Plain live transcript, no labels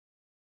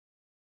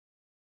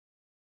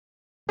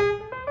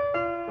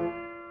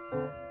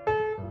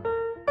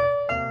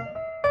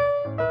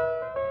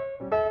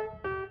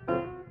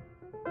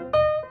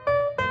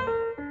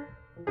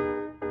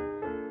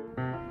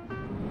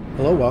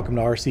Hello, welcome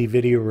to RC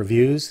Video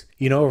Reviews.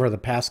 You know, over the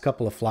past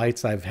couple of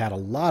flights, I've had a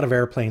lot of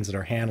airplanes that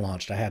are hand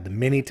launched. I had the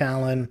Mini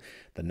Talon,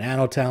 the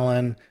Nano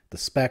Talon, the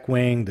Spec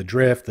Wing, the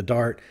Drift, the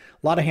Dart,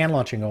 a lot of hand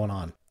launching going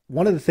on.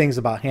 One of the things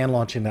about hand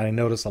launching that I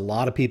notice a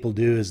lot of people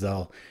do is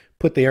they'll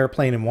put the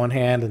airplane in one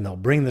hand and they'll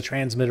bring the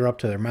transmitter up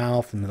to their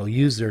mouth and they'll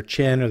use their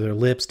chin or their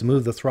lips to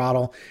move the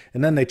throttle,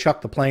 and then they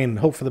chuck the plane and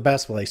hope for the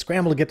best while they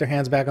scramble to get their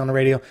hands back on the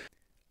radio.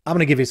 I'm going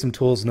to give you some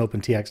tools in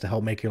OpenTx to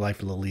help make your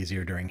life a little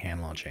easier during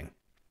hand launching.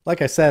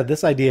 Like I said,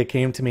 this idea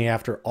came to me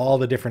after all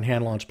the different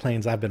hand launch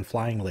planes I've been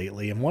flying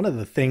lately, and one of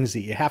the things that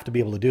you have to be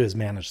able to do is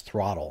manage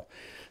throttle.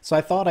 So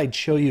I thought I'd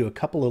show you a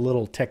couple of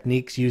little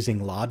techniques using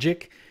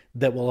logic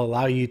that will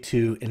allow you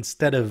to,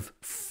 instead of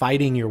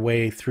fighting your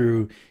way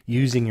through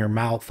using your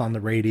mouth on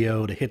the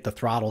radio to hit the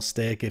throttle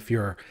stick, if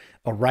you're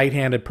a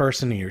right-handed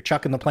person and you're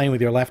chucking the plane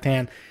with your left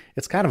hand,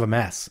 it's kind of a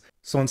mess.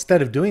 So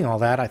instead of doing all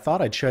that, I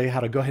thought I'd show you how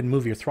to go ahead and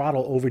move your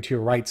throttle over to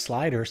your right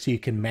slider so you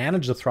can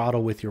manage the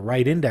throttle with your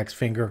right index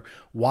finger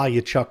while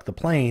you chuck the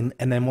plane.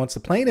 And then once the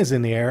plane is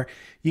in the air,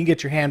 you can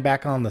get your hand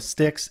back on the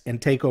sticks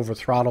and take over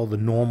throttle the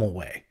normal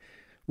way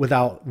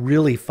without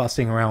really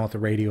fussing around with the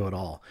radio at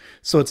all.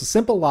 So it's a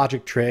simple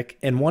logic trick,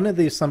 and one of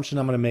the assumptions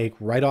I'm going to make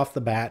right off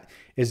the bat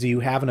is that you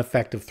have an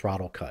effective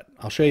throttle cut.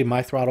 I'll show you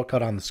my throttle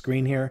cut on the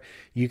screen here.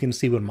 You can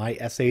see when my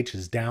SH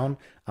is down,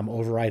 I'm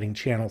overriding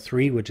channel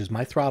 3, which is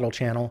my throttle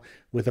channel,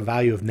 with a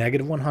value of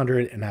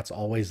 -100, and that's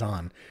always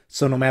on.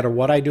 So no matter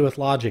what I do with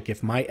logic,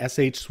 if my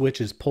SH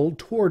switch is pulled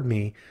toward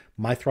me,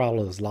 my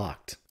throttle is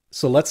locked.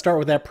 So let's start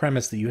with that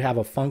premise that you have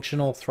a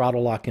functional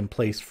throttle lock in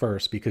place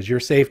first, because your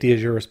safety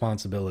is your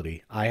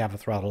responsibility. I have a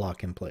throttle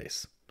lock in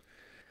place.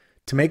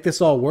 To make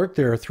this all work,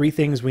 there are 3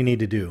 things we need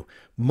to do.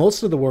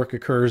 Most of the work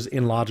occurs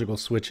in logical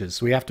switches,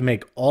 so we have to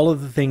make all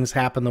of the things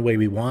happen the way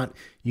we want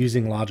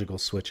using logical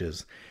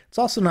switches. It's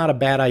also not a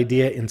bad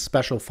idea in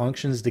special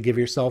functions to give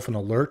yourself an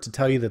alert to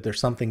tell you that there's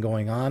something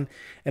going on.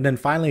 And then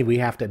finally, we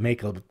have to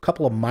make a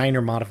couple of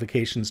minor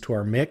modifications to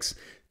our mix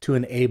to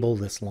enable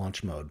this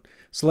launch mode.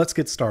 So let's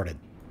get started.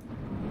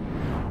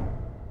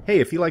 Hey,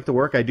 if you like the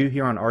work I do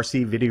here on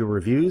RC Video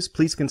Reviews,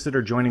 please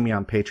consider joining me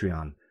on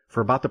Patreon.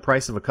 For about the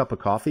price of a cup of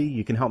coffee,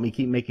 you can help me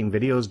keep making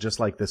videos just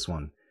like this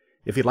one.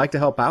 If you'd like to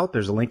help out,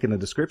 there's a link in the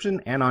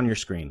description and on your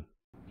screen.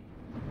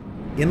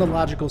 In the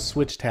Logical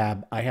Switch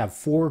tab, I have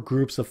 4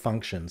 groups of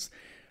functions.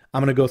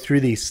 I'm going to go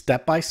through these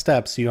step by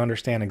step so you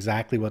understand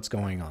exactly what's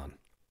going on.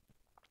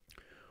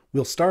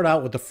 We'll start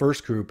out with the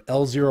first group,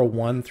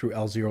 L01 through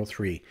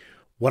L03.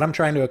 What I'm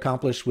trying to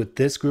accomplish with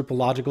this group of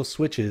logical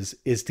switches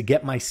is to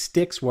get my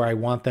sticks where I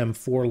want them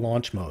for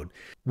launch mode.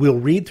 We'll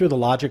read through the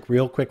logic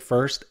real quick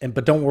first,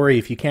 but don't worry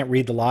if you can't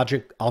read the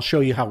logic, I'll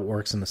show you how it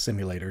works in the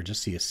simulator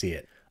just so you see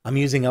it. I'm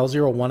using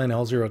L01 and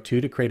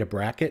L02 to create a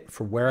bracket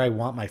for where I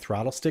want my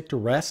throttle stick to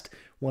rest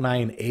when I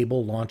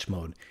enable launch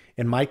mode.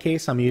 In my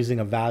case, I'm using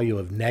a value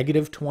of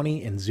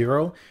 -20 and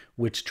 0,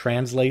 which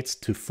translates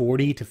to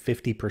 40 to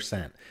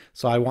 50%.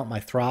 So I want my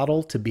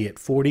throttle to be at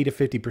 40 to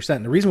 50%.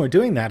 And the reason we're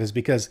doing that is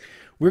because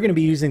we're going to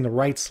be using the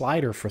right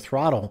slider for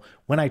throttle.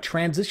 When I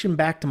transition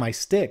back to my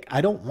stick,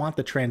 I don't want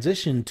the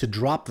transition to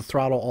drop the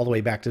throttle all the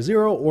way back to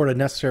 0 or to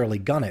necessarily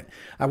gun it.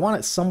 I want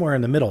it somewhere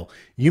in the middle.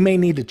 You may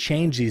need to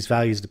change these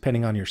values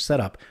depending on your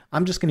setup.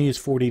 I'm just going to use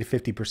 40 to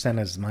 50%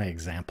 as my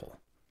example.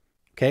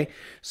 Okay,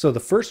 so the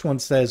first one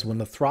says when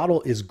the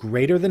throttle is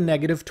greater than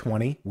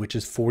 -20, which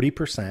is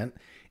 40%,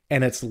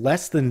 and it's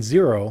less than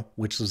 0,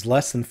 which is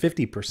less than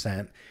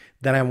 50%,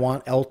 then I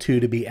want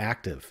L2 to be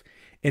active.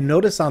 And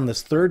notice on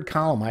this third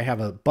column, I have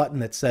a button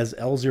that says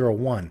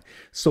L01.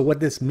 So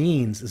what this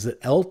means is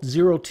that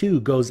L02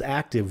 goes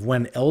active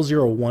when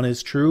L01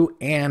 is true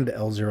and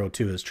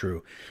L02 is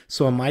true.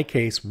 So in my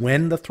case,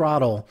 when the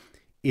throttle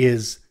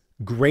is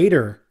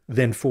greater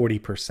than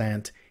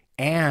 40%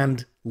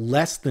 and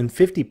less than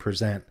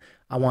 50%,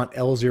 I want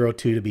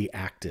L02 to be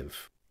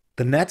active.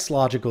 The next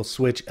logical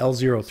switch,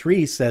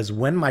 L03, says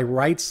when my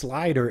right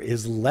slider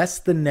is less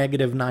than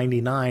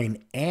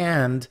 -99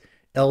 and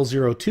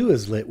L02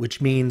 is lit,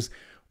 which means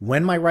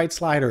when my right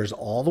slider is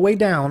all the way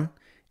down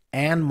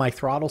and my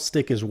throttle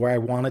stick is where I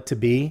want it to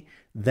be,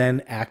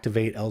 then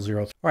activate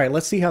L03. All right,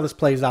 let's see how this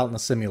plays out in the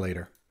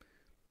simulator.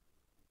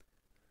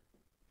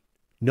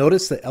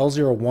 Notice that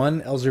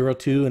L01,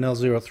 L02, and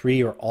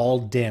L03 are all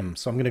dim.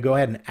 So I'm going to go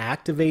ahead and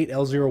activate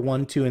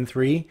L01, 2, and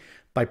 3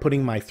 by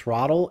putting my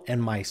throttle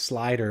and my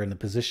slider in the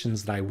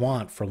positions that I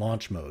want for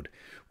launch mode.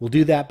 We'll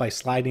do that by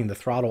sliding the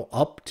throttle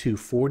up to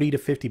 40 to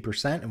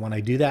 50%. And when I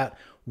do that,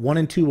 1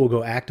 and 2 will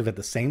go active at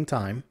the same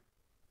time.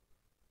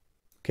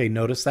 Okay,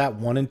 notice that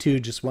 1 and 2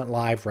 just went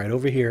live right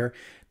over here.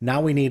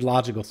 Now we need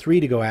logical 3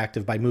 to go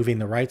active by moving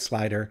the right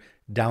slider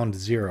down to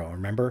 0.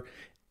 Remember,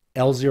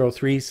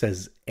 L03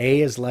 says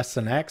A is less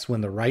than X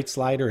when the right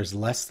slider is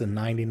less than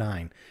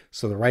 99.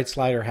 So the right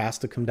slider has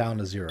to come down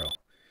to 0.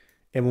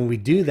 And when we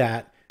do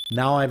that,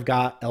 now I've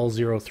got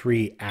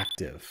L03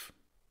 active.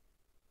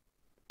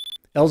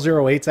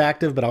 L08's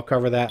active, but I'll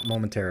cover that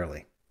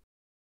momentarily.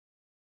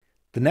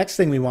 The next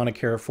thing we want to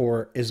care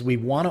for is we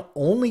want to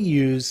only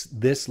use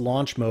this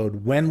launch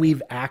mode when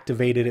we've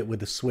activated it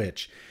with a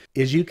switch.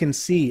 As you can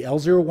see,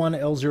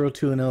 L01,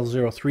 L02, and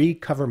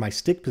L03 cover my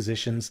stick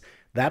positions.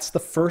 That's the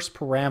first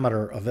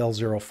parameter of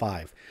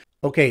L05.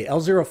 Okay,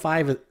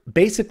 L05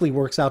 basically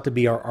works out to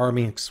be our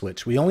arming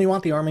switch. We only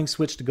want the arming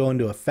switch to go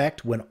into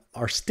effect when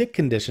our stick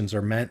conditions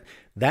are met.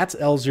 That's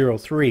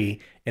L03.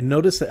 And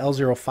notice that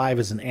L05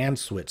 is an AND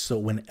switch. So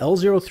when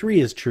L03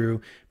 is true,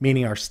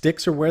 meaning our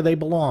sticks are where they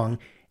belong,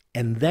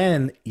 and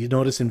then you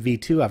notice in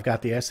V2, I've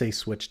got the SA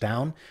switch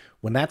down.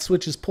 When that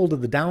switch is pulled to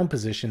the down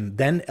position,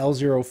 then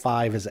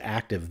L05 is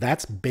active.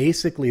 That's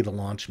basically the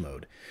launch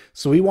mode.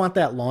 So we want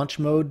that launch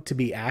mode to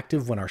be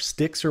active when our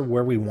sticks are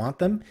where we want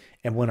them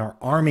and when our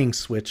arming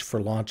switch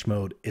for launch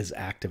mode is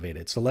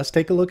activated. So let's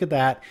take a look at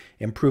that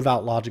and prove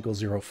out logical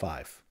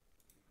 05.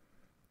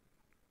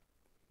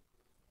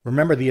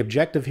 Remember, the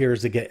objective here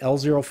is to get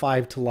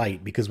L05 to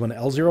light, because when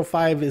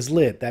L05 is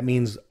lit, that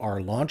means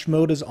our launch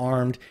mode is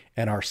armed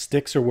and our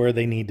sticks are where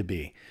they need to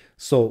be.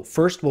 So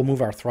first we'll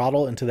move our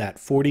throttle into that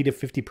 40 to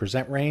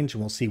 50% range,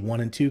 and we'll see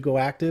 1 and 2 go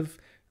active.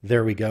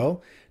 There we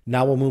go.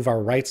 Now we'll move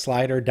our right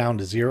slider down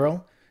to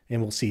 0,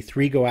 and we'll see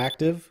 3 go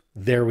active.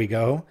 There we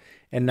go.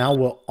 And now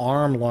we'll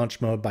arm launch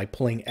mode by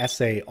pulling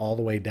SA all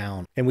the way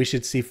down, and we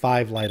should see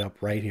 5 light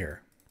up right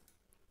here.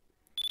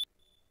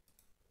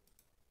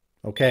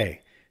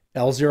 Okay.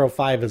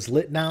 L05 is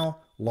lit now,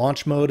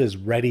 launch mode is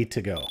ready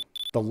to go.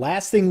 The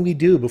last thing we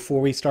do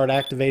before we start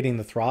activating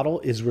the throttle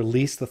is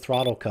release the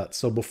throttle cut.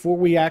 So before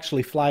we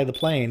actually fly the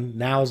plane,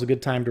 now is a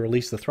good time to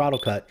release the throttle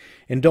cut.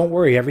 And don't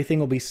worry, everything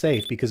will be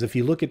safe, because if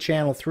you look at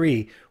channel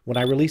 3, when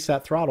I release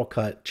that throttle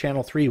cut,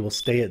 channel 3 will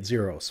stay at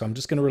 0. So I'm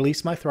just going to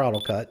release my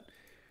throttle cut.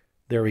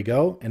 There we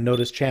go. And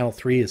notice channel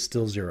 3 is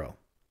still 0.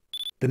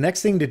 The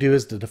next thing to do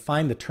is to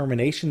define the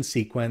termination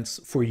sequence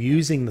for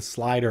using the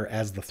slider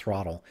as the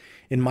throttle.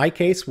 In my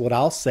case, what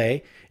I'll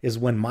say is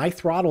when my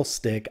throttle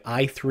stick,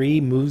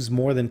 I3, moves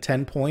more than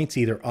 10 points,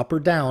 either up or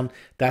down,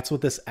 that's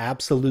what this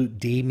absolute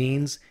D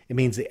means. It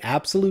means the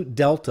absolute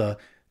delta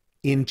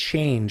in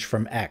change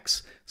from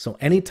X. So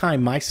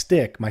anytime my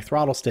stick, my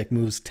throttle stick,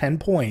 moves 10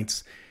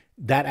 points,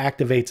 that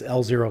activates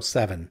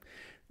L07.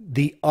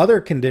 The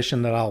other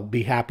condition that I'll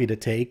be happy to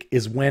take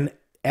is when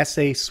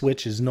SA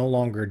switch is no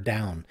longer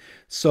down.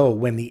 So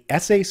when the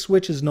SA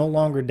switch is no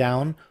longer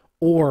down,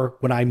 or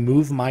when I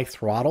move my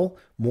throttle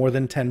more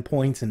than 10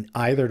 points in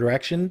either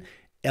direction,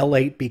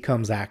 L8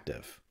 becomes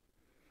active.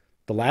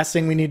 The last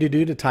thing we need to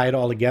do to tie it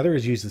all together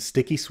is use the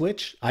sticky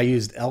switch. I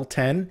used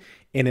L10,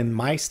 and in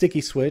my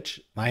sticky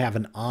switch, I have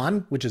an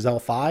on, which is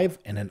L5,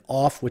 and an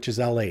off, which is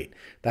L8.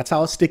 That's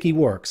how a sticky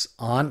works,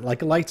 on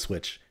like a light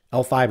switch.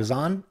 L5 is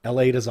on,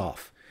 L8 is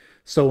off.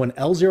 So when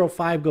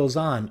L05 goes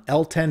on,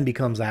 L10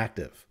 becomes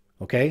active.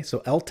 Okay, so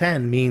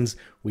L10 means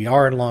we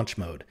are in launch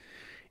mode.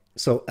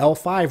 So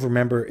L5,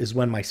 remember, is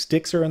when my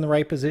sticks are in the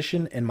right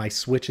position and my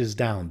switch is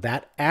down.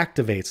 That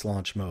activates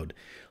launch mode.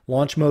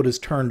 Launch mode is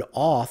turned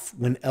off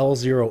when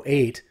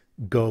L08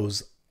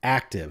 goes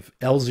active.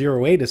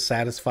 L08 is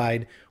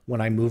satisfied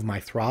when I move my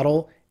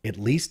throttle at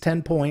least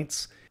 10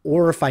 points,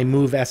 or if I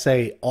move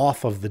SA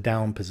off of the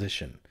down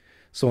position.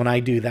 So when I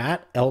do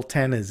that,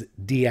 L10 is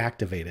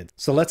deactivated.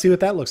 So let's see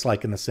what that looks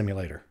like in the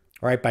simulator.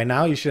 All right, by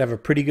now you should have a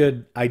pretty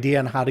good idea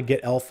on how to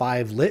get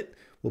L5 lit.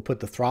 We'll put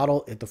the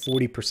throttle at the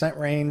 40%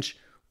 range.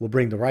 We'll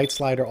bring the right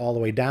slider all the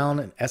way down,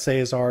 and SA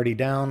is already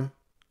down.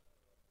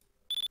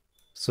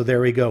 So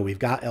there we go, we've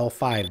got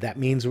L5. That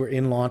means we're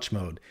in launch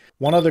mode.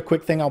 One other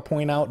quick thing I'll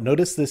point out,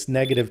 notice this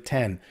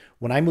 -10.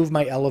 When I move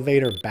my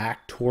elevator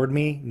back toward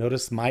me,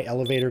 notice my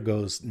elevator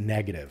goes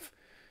negative.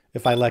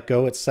 If I let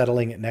go, it's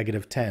settling at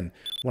 -10.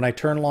 When I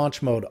turn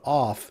launch mode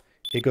off,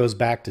 it goes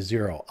back to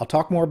 0. I'll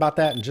talk more about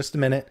that in just a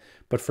minute,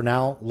 but for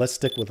now, let's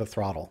stick with the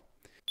throttle.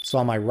 So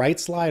on my right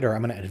slider,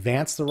 I'm going to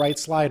advance the right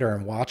slider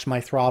and watch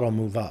my throttle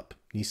move up.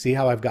 You see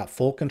how I've got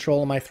full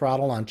control of my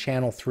throttle on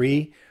channel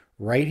 3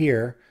 right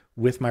here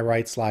with my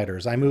right slider.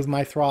 As I move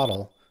my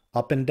throttle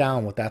up and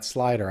down with that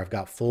slider, I've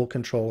got full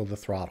control of the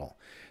throttle.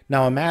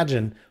 Now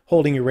imagine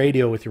holding your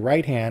radio with your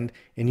right hand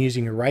and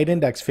using your right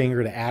index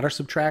finger to add or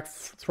subtract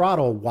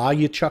throttle while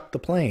you chuck the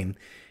plane,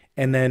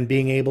 and then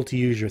being able to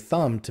use your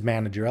thumb to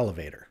manage your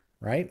elevator,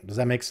 right? Does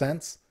that make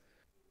sense?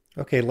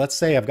 Okay, let's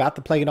say I've got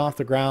the plane off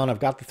the ground, I've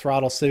got the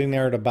throttle sitting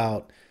there at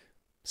about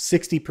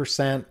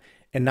 60%,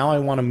 and now I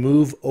want to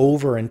move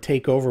over and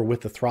take over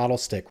with the throttle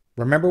stick.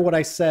 Remember what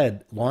I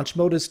said, launch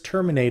mode is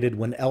terminated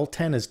when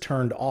L10 is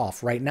turned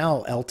off. Right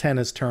now, L10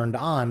 is turned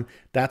on.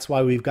 That's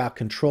why we've got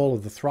control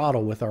of the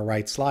throttle with our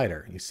right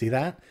slider. You see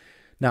that?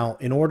 Now,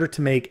 in order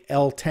to make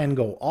L10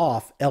 go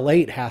off,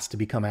 L8 has to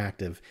become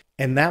active.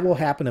 And that will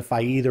happen if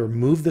I either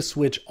move the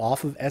switch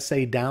off of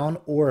SA down,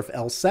 or if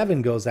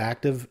L7 goes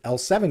active.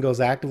 L7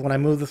 goes active when I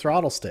move the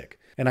throttle stick.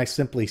 And I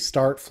simply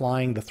start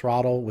flying the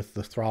throttle with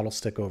the throttle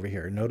stick over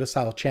here. Notice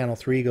how channel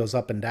 3 goes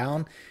up and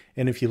down.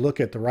 And if you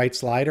look at the right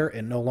slider,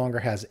 it no longer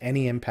has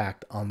any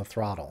impact on the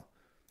throttle.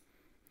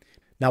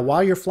 Now,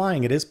 while you're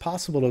flying, it is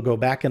possible to go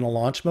back into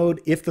launch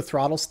mode if the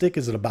throttle stick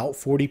is at about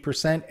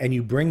 40% and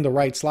you bring the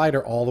right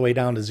slider all the way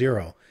down to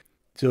 0.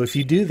 So if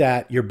you do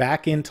that, you're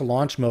back into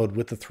launch mode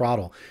with the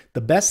throttle.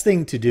 The best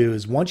thing to do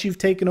is once you've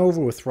taken over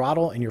with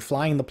throttle and you're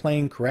flying the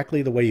plane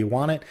correctly the way you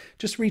want it,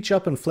 just reach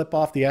up and flip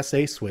off the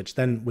SA switch.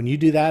 Then when you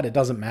do that, it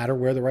doesn't matter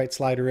where the right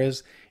slider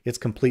is, it's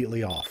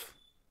completely off.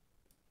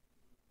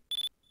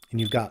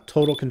 And you've got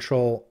total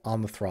control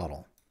on the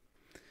throttle.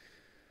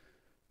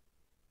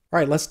 All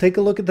right, let's take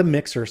a look at the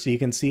mixer so you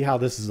can see how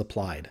this is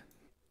applied.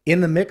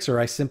 In the mixer,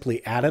 I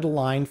simply added a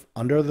line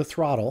under the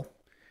throttle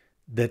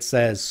that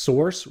says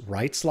source,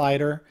 right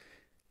slider,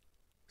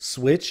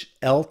 switch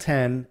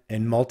L10,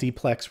 and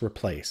multiplex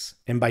replace.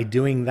 And by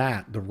doing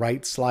that, the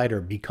right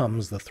slider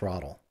becomes the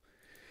throttle.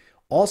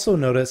 Also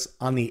notice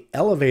on the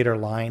elevator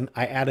line,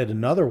 I added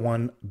another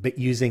one, but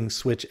using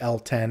switch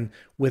L10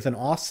 with an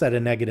offset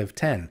of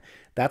 -10.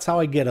 That's how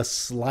I get a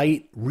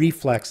slight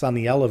reflex on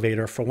the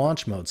elevator for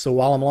launch mode. So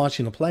while I'm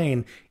launching the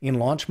plane in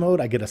launch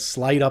mode, I get a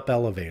slight up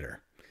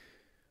elevator.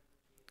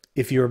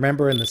 If you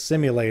remember in the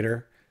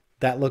simulator,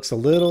 that looks a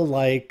little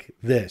like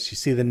this. You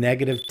see the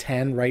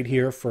 -10 right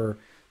here for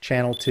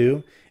channel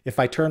 2. If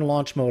I turn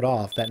launch mode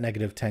off, that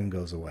 -10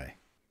 goes away.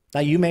 Now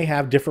you may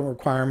have different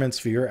requirements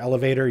for your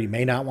elevator. You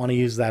may not want to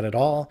use that at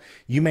all.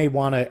 You may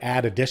want to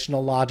add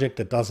additional logic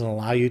that doesn't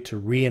allow you to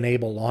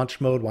re-enable launch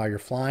mode while you're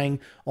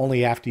flying,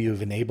 only after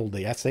you've enabled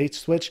the SH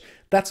switch.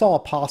 That's all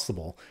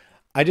possible.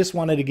 I just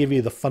wanted to give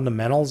you the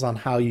fundamentals on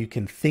how you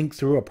can think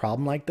through a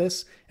problem like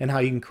this and how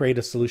you can create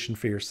a solution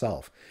for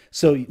yourself.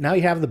 So now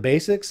you have the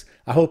basics.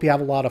 I hope you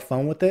have a lot of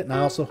fun with it, and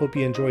I also hope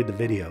you enjoyed the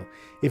video.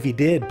 If you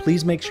did,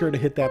 please make sure to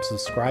hit that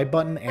subscribe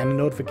button and the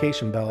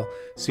notification bell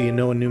so you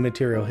know when new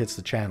material hits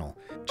the channel.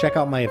 Check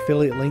out my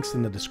affiliate links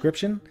in the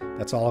description.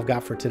 That's all I've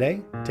got for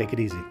today. Take it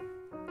easy.